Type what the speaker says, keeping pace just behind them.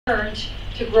learned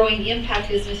to growing the impact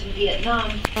business in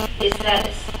Vietnam is that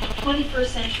 21st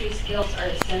century skills are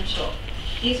essential.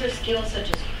 These are skills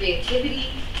such as creativity,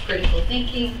 critical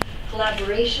thinking,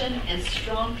 collaboration, and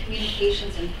strong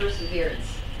communications and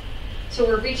perseverance. So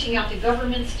we're reaching out to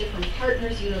governments, different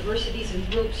partners, universities, and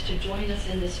groups to join us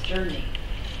in this journey.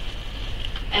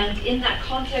 And in that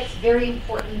context, very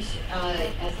important,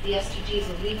 as the SDGs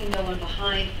of leaving no one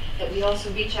behind, that we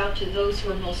also reach out to those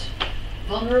who are most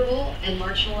vulnerable and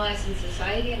marginalized in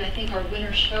society. And I think our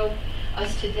winners show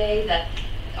us today that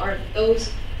are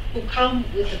those who come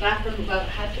with the background, who have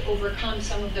had to overcome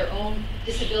some of their own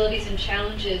disabilities and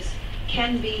challenges,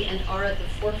 can be and are at the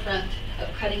forefront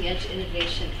of cutting-edge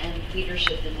innovation and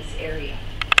leadership in this area.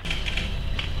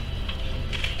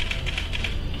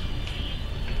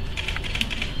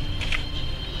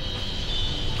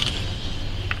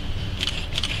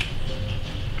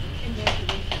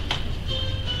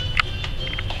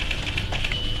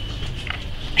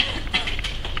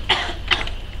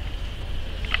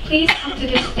 Please come to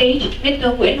the stage,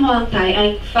 Mr. Nguyễn Hoàng Thái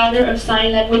Anh, founder of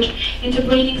Sign Language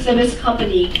Interpreting Service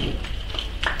Company.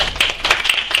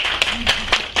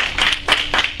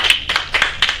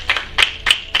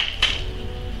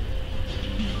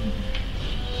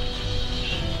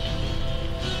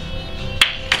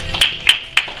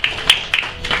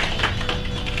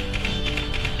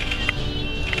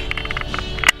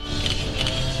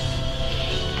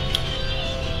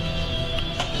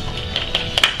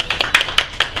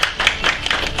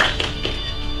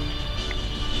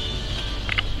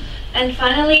 And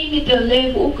finally, Mr.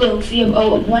 Lê Vũ Cường,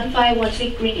 CFO of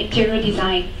 1516 Green Interior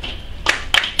Design.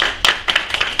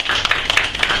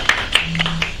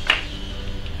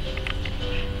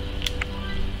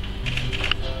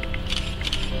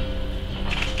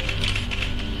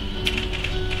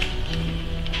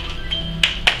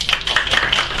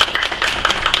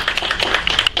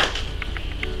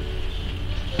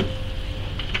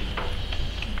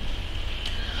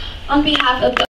 On behalf of the